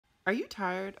Are you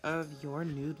tired of your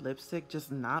nude lipstick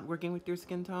just not working with your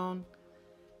skin tone?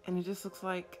 And it just looks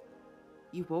like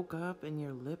you woke up and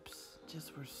your lips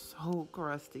just were so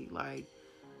crusty, like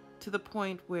to the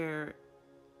point where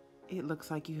it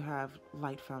looks like you have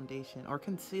light foundation or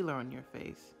concealer on your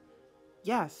face.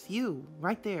 Yes, you,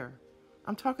 right there.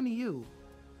 I'm talking to you.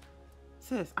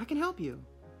 Sis, I can help you.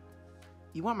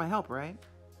 You want my help, right?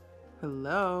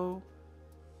 Hello?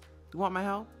 You want my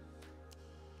help?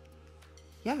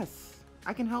 Yes,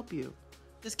 I can help you.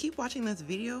 Just keep watching this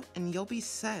video and you'll be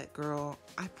set, girl.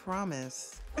 I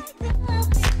promise.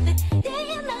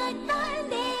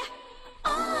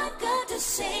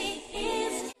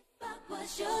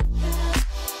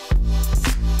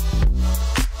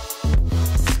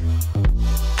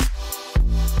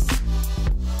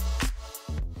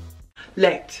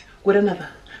 Lex with another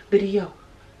video.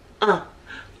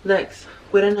 Lex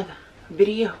with another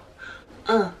video.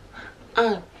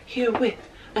 I'm here with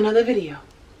another video.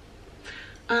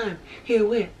 I'm here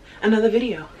with another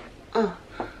video.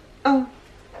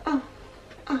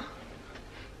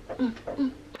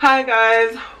 Hi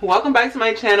guys, welcome back to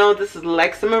my channel. This is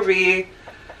Lexsamarie.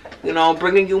 You know,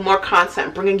 bringing you more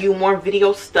content, bringing you more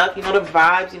video stuff. You know the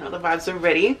vibes. You know the vibes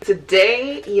already.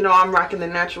 Today, you know, I'm rocking the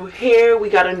natural hair. We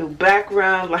got a new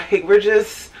background. Like we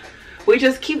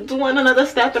just keep doing another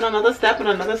step and another step and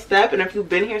another step. And if you've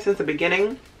been here since the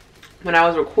beginning, when I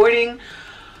was recording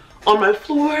on my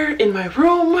floor in my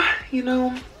room, you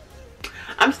know,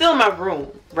 I'm still in my room,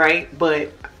 right?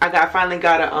 But I finally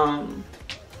got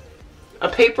a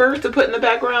paper to put in the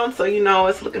background, so you know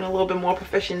it's looking a little bit more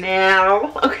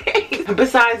professional. Okay.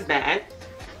 Besides that,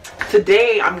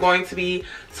 today I'm going to be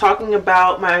talking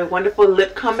about my wonderful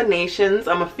lip combinations.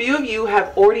 A few of you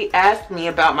have already asked me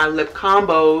about my lip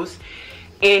combos,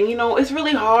 and you know it's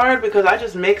really hard because I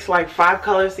just mix like 5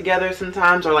 colors together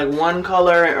sometimes, or like 1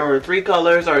 color or 3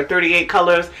 colors or 38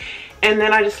 colors, and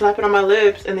then I just slap it on my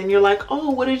lips, and then you're like,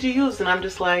 oh, what did you use? And I'm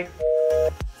just like,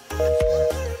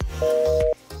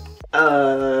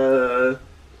 and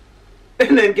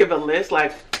then give a list.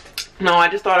 Like, no, I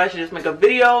just thought I should just make a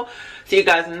video so you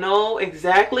guys know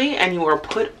exactly and you are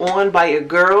put on by your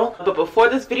girl. But before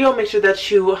this video, make sure that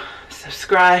you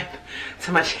subscribe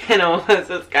to my channel.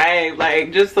 Subscribe,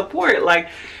 like, just support. Like,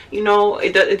 you know,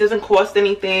 it doesn't cost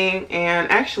anything, and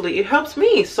actually it helps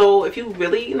me. So if you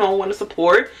really, you know, want to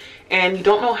support and you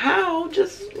don't know how,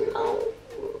 just, you know,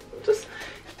 just,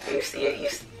 you see it, you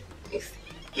see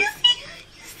it.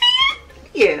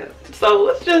 Yeah, so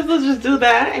let's just do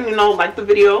that, and you know, like the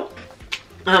video.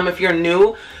 If you're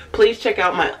new, please check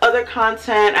out my other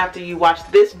content after you watch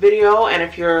this video, and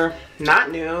if you're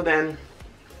not new, then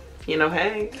you know,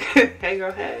 hey. Hey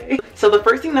girl, hey. So the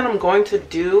first thing that I'm going to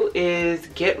do is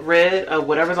get rid of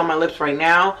whatever's on my lips right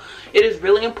now. It is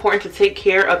really important to take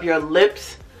care of your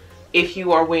lips if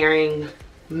you are wearing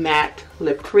matte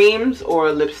lip creams or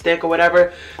lipstick or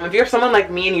whatever. If you're someone like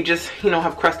me and you just, you know,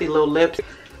 have crusty little lips,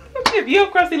 if you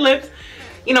have crusty lips,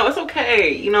 you know, it's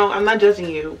okay. You know, I'm not judging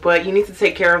you, but you need to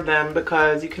take care of them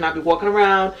because you cannot be walking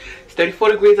around. It's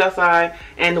 34 degrees outside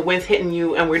and the wind's hitting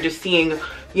you and we're just seeing,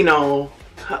 you know,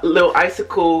 little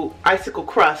icicle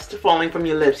crust falling from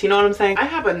your lips. You know what I'm saying? I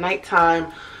have a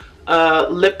nighttime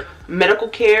lip medical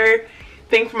care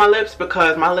thing for my lips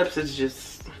because my lips is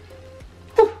just,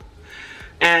 whew.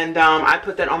 And I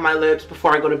put that on my lips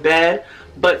before I go to bed.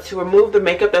 But to remove the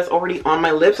makeup that's already on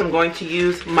my lips, I'm going to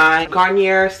use my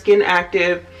Garnier Skin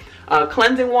Active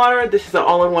cleansing water. This is an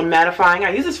all-in-one mattifying. I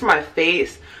use this for my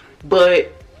face,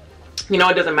 but you know,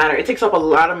 it doesn't matter. It takes up a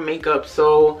lot of makeup,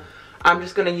 so I'm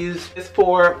just gonna use this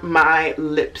for my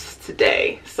lips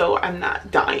today, so I'm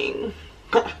not dying.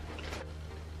 And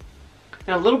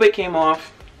a little bit came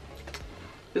off,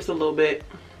 just a little bit.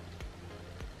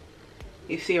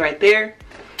 You see right there,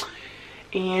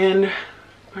 and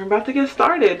we're about to get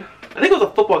started. I think it was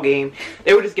a football game.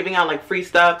 They were just giving out like free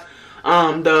stuff.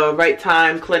 The Right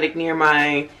Time clinic near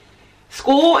my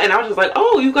school, and I was just like,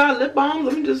 oh, you got lip balms?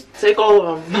 Let me just take all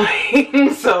of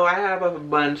them. So I have a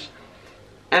bunch,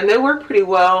 and they work pretty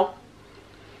well,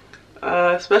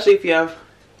 especially if you have,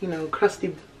 you know,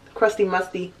 crusty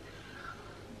musty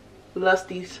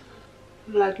lusties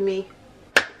like me.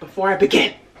 Before I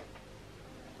begin,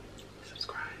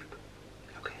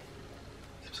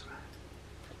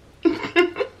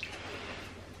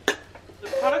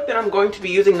 product that I'm going to be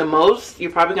using the most,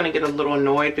 you're probably going to get a little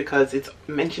annoyed because it's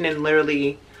mentioned in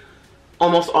literally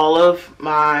almost all of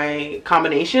my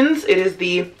combinations. It is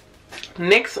the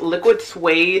NYX Liquid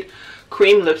Suede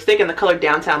Cream Lipstick in the color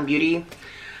Downtown Beauty.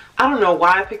 I don't know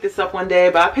why I picked this up one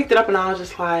day, but I picked it up and I was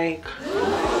just like,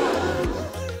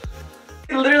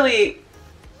 literally,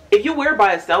 if you wear it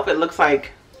by itself, it looks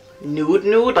like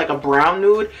nude, like a brown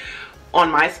nude on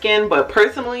my skin. But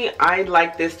personally, I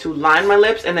like this to line my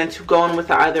lips and then to go in with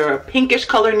either a pinkish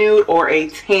color nude or a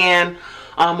tan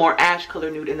or ash color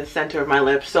nude in the center of my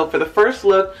lips. So for the first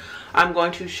look, I'm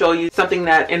going to show you something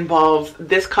that involves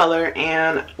this color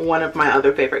and one of my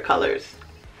other favorite colors.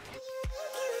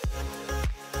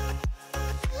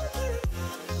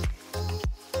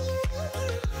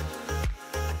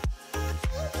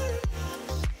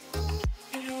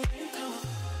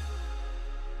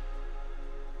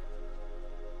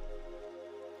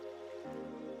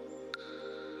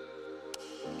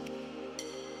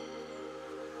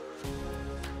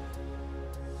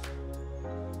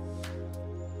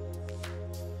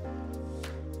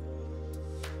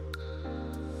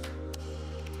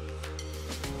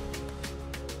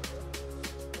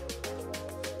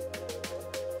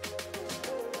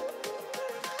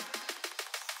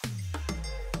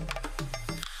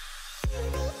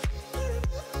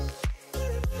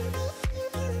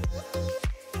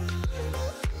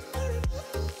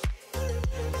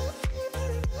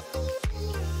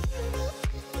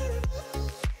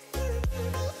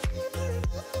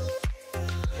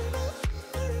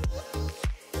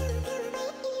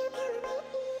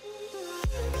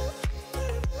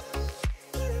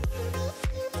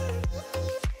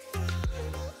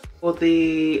 Well,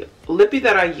 the Lippie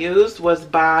that I used was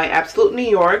by Absolute New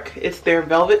York. It's their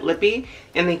Velvet Lippie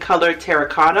in the color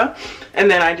Terracotta.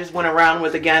 And then I just went around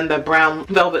with, again, the brown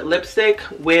velvet lipstick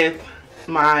with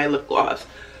my lip gloss.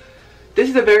 This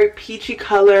is a very peachy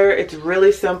color. It's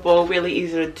really simple, really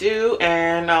easy to do.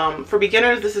 And for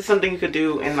beginners, this is something you could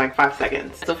do in like 5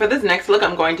 seconds. So for this next look,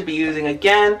 I'm going to be using,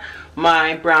 again,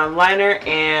 my brown liner.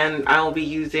 And I will be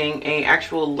using an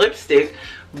actual lipstick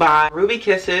by Ruby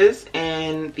Kisses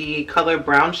in the color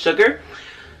Brown Sugar.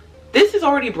 This is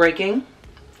already breaking.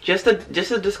 Just a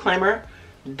disclaimer.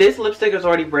 This lipstick is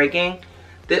already breaking.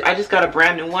 I just got a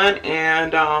brand new one,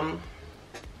 and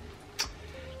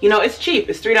you know, it's cheap.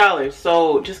 It's $3.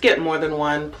 So just get more than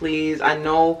one, please. I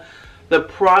know the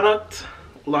product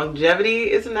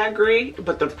longevity isn't that great,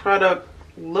 but the product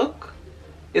look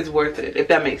is worth it, if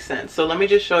that makes sense. So let me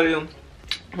just show you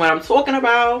what I'm talking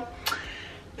about.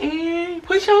 And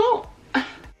push on.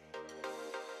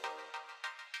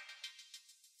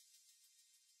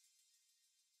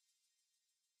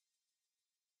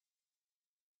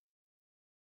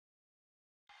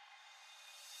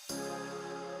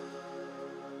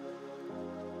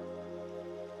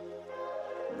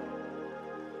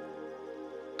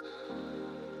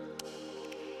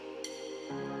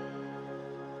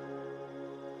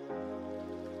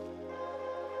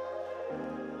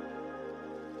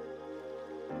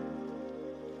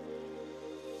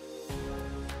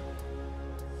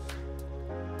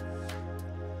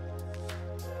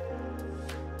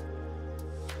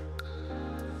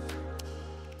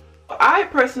 I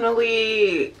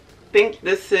personally think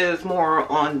this is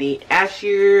more on the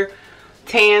ashier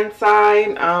tan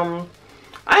side. I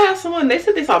asked someone, they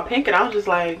said they saw pink, and I was just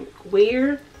like,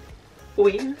 weird.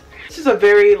 This is a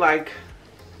very like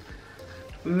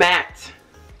matte,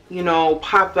 you know,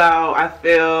 pop out, I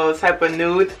feel, type of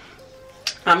nude.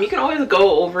 You can always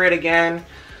go over it again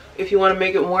if you want to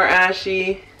make it more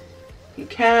ashy. You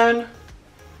can.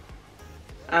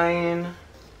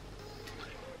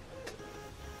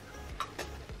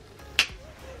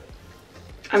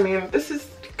 I mean, this is,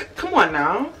 come on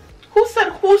now.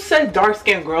 Who said dark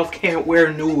skinned girls can't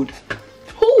wear nude?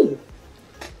 Who?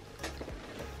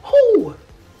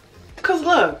 Cause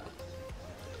look,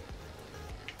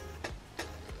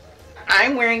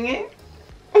 I'm wearing it.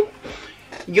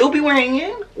 You'll be wearing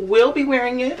it. We'll be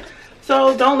wearing it.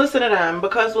 So don't listen to them,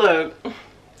 because look,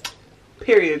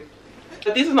 period.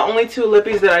 These are the only two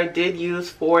lippies that I did use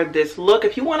for this look.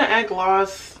 If you want to add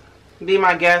gloss, be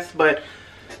my guest, but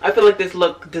I feel like this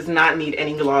look does not need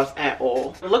any gloss at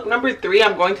all. Look number 3,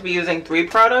 I'm going to be using 3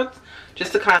 products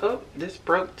just to kind of, oh, this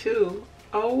broke too.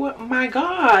 Oh my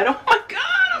god, oh my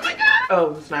god, oh my god.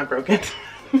 Oh, it's not broken.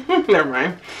 Never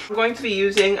mind. I'm going to be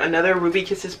using another Ruby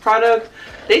Kisses product.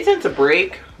 They tend to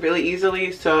break really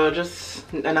easily, so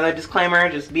just another disclaimer,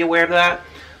 just be aware of that.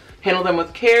 Handle them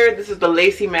with care. This is the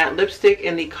Lacy matte lipstick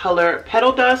in the color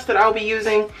Petal Dust that I'll be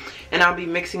using, and I'll be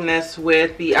mixing this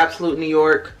with the Absolute New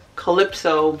York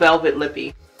Calypso Velvet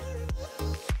Lippie.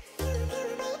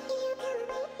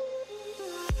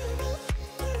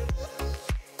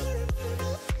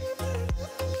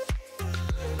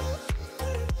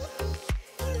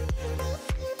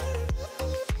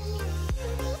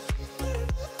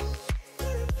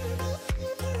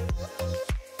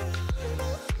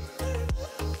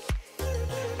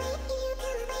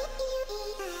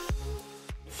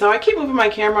 So I keep moving my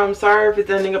camera. I'm sorry if it's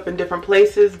ending up in different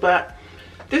places, but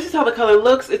this is how the color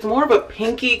looks. It's more of a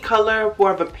pinky color,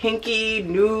 more of a pinky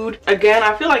nude. Again,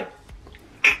 I feel like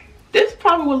this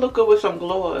probably would look good with some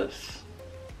gloss.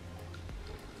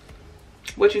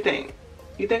 What you think?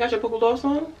 You think I should put gloss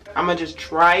on? I'm gonna just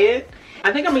try it.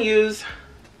 I think I'm gonna use,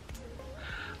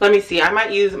 let me see, I might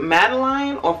use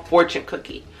Madeline or Fortune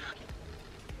Cookie.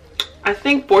 I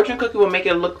think Fortune Cookie will make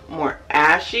it look more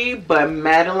ashy, but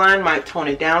Madeline might tone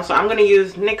it down. So I'm gonna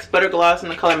use NYX Butter Gloss in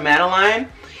the color Madeline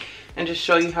and just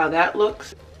show you how that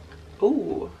looks.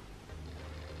 Ooh.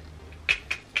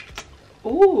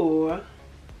 Ooh.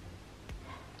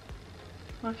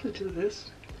 I should do this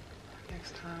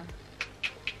next time.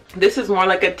 This is more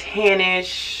like a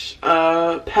tannish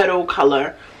petal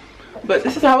color, but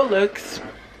this is how it looks.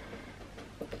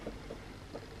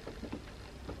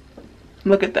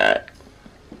 Look at that.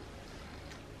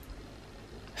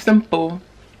 Simple.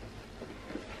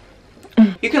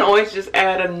 You can always just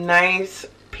add a nice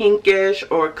pinkish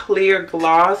or clear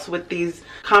gloss with these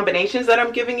combinations that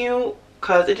I'm giving you,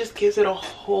 because it just gives it a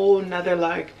whole nother,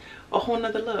 like a whole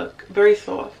nother look. Very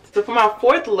soft. So for my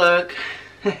fourth look,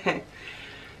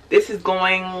 this is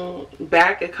going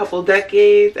back a couple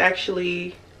decades,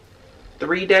 actually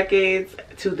 3 decades,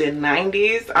 to the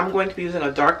 90s. I'm going to be using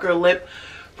a darker lip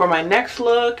for my next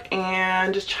look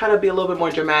and just try to be a little bit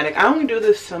more dramatic. I only do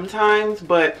this sometimes,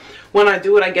 but when I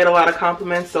do it, I get a lot of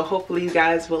compliments, so hopefully you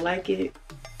guys will like it.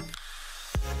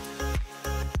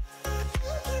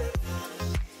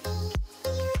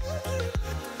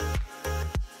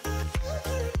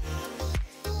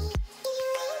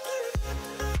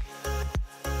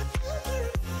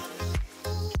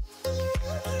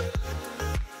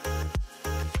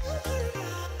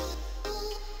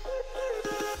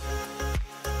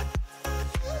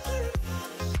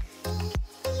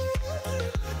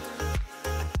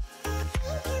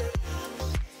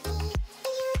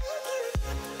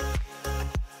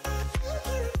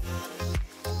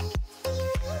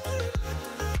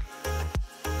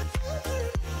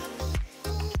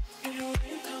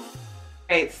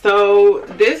 Alright, so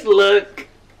this look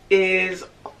is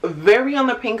very on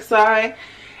the pink side,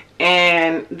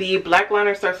 and the black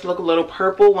liner starts to look a little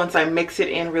purple once I mix it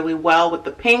in really well with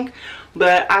the pink.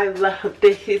 But I love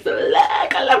this look.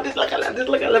 I love this look. I love this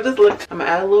look. I love this look. I'm gonna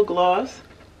add a little gloss.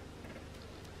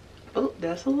 Oh,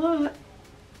 that's a lot.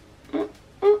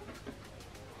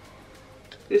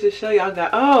 This is show y'all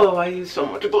got. Oh, I use so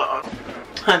much gloss,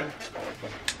 honey.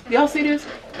 Y'all see this?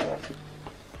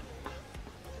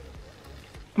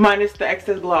 Minus the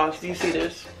excess gloss. Do you see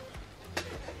this?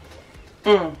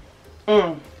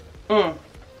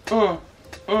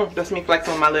 That's me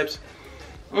flexing on my lips.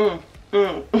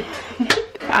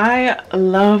 I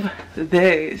love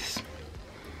this.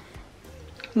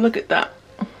 Look at that.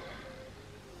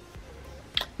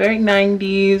 Very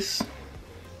 90s.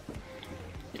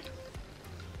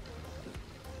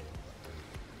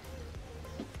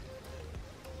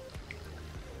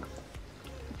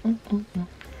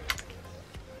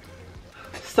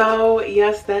 So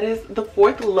yes, that is the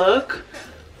fourth look,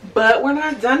 but we're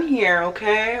not done here,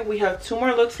 okay? We have 2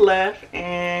 more looks left,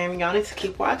 and y'all need to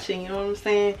keep watching, you know what I'm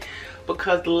saying?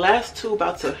 Because the last 2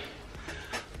 about to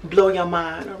blow your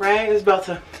mind, all right? It's about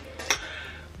to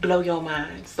blow your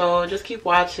mind, so just keep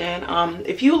watching.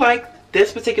 If you like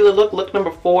this particular look, look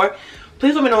number 4,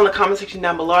 please let me know in the comment section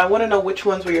down below. I want to know which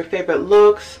ones were your favorite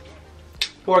looks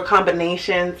or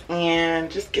combinations,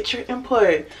 and just get your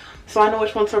input so I know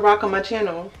which one to rock on my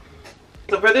channel.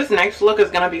 So for this next look, it's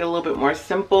gonna be a little bit more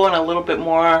simple and a little bit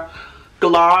more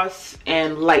gloss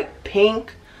and light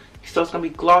pink. So it's gonna be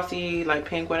glossy, light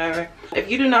pink, whatever. If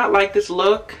you do not like this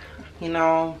look, you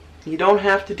know, you don't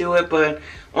have to do it, but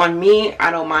on me,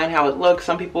 I don't mind how it looks.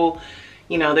 Some people,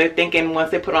 you know, they're thinking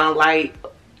once they put on light,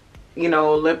 you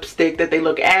know, lipstick that they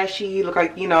look ashy, look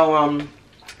like, you know,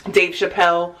 Dave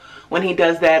Chappelle when he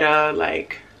does that,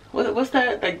 like, what's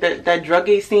that, like that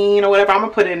druggy scene or whatever. I'm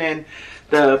gonna put it in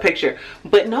the picture.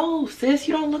 But no, sis,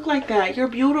 you don't look like that. You're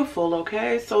beautiful,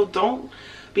 okay? So don't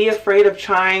be afraid of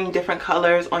trying different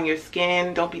colors on your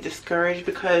skin. Don't be discouraged,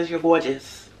 because you're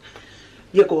gorgeous.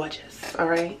 You're gorgeous, all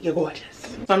right? You're gorgeous.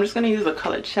 So I'm just gonna use the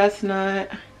color Chestnut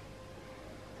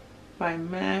by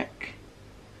MAC.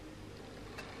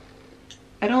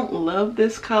 I don't love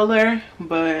this color,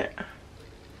 but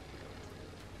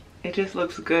it just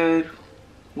looks good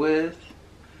with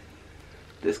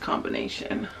this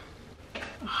combination.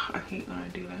 Oh, I hate when I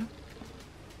do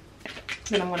that.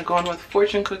 Then I'm gonna go in with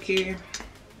Fortune Cookie.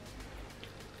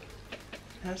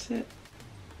 That's it.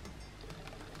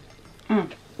 Ooh,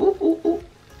 ooh, ooh.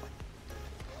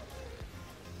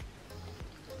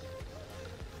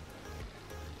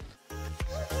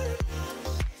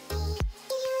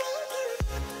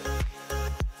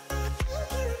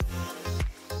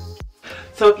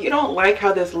 So if you don't like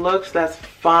how this looks, that's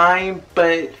fine,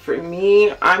 but for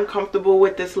me, I'm comfortable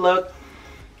with this look.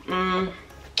 I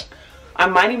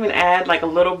might even add like a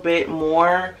little bit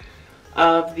more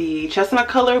of the chestnut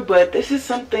color, but this is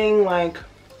something like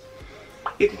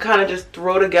you can kind of just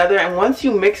throw together, and once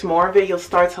you mix more of it, you'll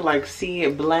start to like see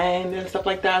it blend and stuff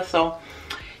like that. So,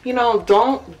 you know,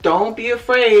 don't be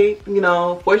afraid. You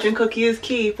know, fortune cookie is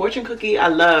key. Fortune cookie I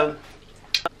love.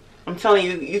 I'm telling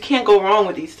you, you can't go wrong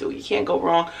with these two. You can't go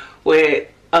wrong with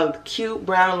a cute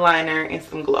brown liner and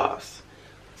some gloss.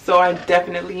 So I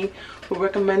definitely would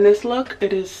recommend this look.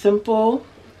 It is simple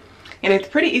and it's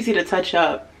pretty easy to touch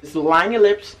up. Just line your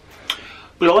lips,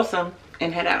 gloss them,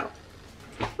 and head out.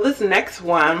 This next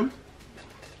one,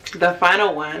 the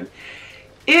final one,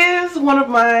 is one of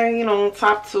my, you know,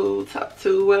 top two,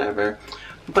 whatever.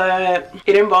 But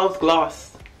it involves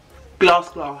gloss,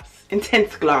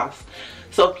 intense gloss.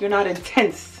 So if you're not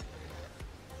intense,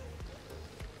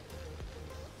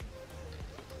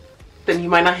 then you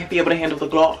might not be able to handle the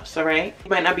gloss, all right? You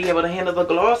might not be able to handle the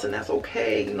gloss, and that's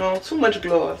okay, you know, too much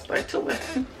gloss, like too much.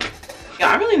 Yeah,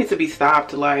 I really need to be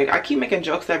stopped. Like, I keep making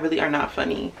jokes that really are not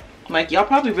funny. Like, y'all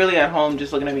probably really at home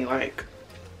just looking at me like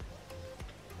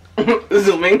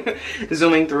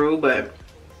zooming through, but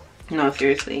no,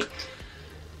 seriously,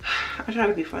 I try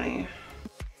to be funny.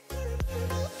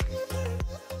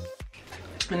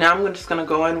 And now I'm just gonna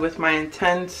go in with my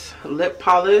intense lip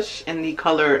polish in the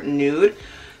color Nude.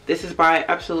 This is by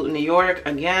Absolute New York.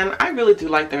 Again, I really do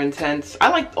like their intense. I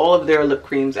like all of their lip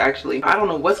creams, actually. I don't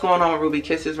know what's going on with Ruby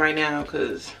Kisses right now,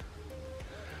 because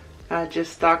I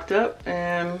just stocked up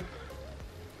and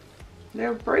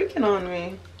they're breaking on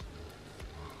me.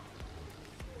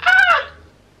 Ah!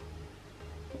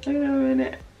 Wait a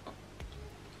minute.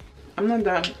 I'm not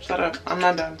done. Shut up. I'm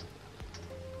not done.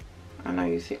 I know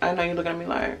you see. I know you're looking at me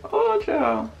like, oh,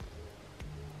 child.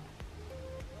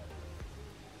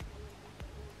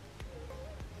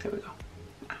 There we go.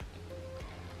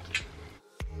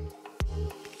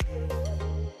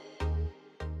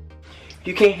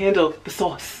 You can't handle the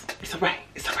sauce. It's alright.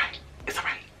 It's alright. It's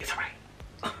alright. It's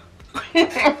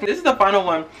alright. This is the final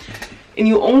one, and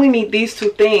you only need these two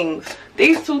things.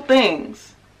 These two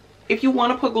things. If you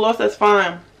want to put gloss, that's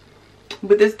fine,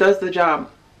 but this does the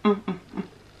job.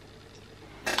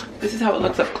 This is how it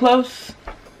looks up close.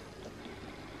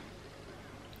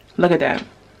 Look at that.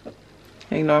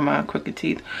 Ignore my crooked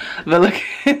teeth, but look,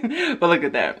 but look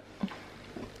at that.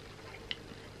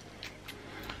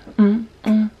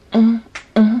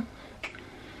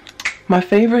 My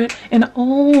favorite in the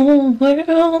whole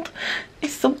world.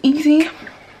 It's so easy.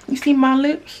 You see my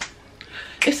lips?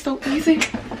 It's so easy.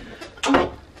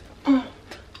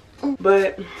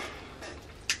 But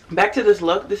back to this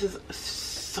look. This is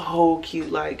so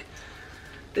cute. Like,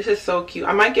 this is so cute.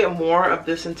 I might get more of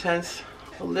this intense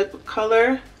lip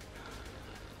color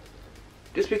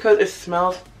just because it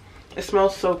smells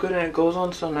so good and it goes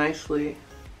on so nicely.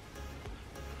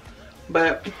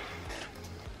 But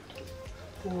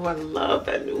ooh, I love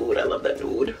that nude. I love that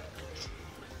nude.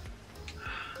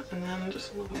 And then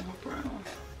just a little bit more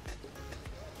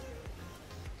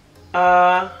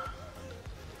brown.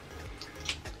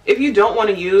 If you don't want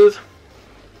to use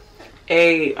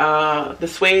the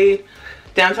Suede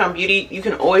Downtown Beauty, you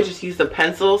can always just use the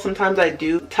pencil. Sometimes I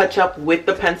do touch up with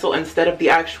the pencil instead of the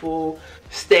actual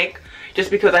stick, just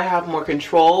because I have more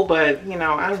control, but you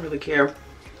know, I don't really care.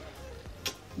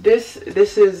 This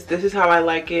is how I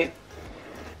like it.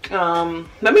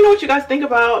 Let me know what you guys think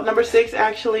about number 6,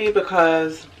 actually,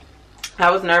 because I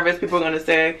was nervous people were gonna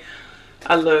say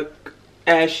I look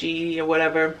ashy or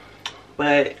whatever,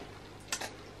 but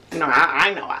you know,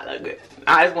 I know I look good.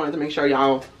 I just wanted to make sure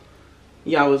y'all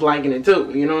was liking it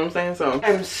too, you know what I'm saying? So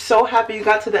I'm so happy you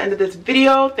got to the end of this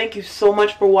video. Thank you so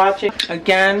much for watching.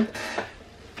 Again,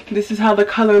 this is how the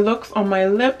color looks on my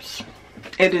lips.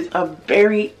 It is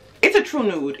it's a true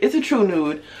nude. It's a true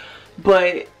nude,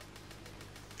 but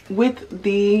with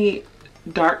the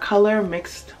dark color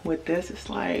mixed with this, it's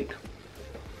like,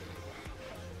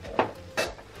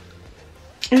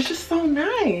 it's just so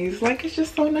nice. Like, it's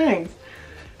just so nice,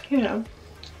 you know.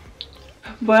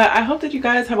 But I hope that you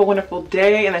guys have a wonderful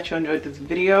day and that you enjoyed this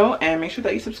video, and make sure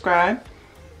that you subscribe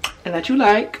and that you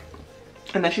like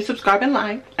and that you subscribe and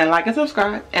like and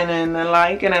subscribe and then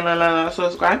like and then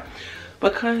subscribe,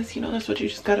 because you know that's what you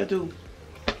just gotta do.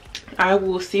 I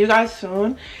will see you guys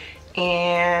soon,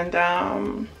 and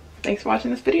thanks for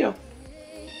watching this video.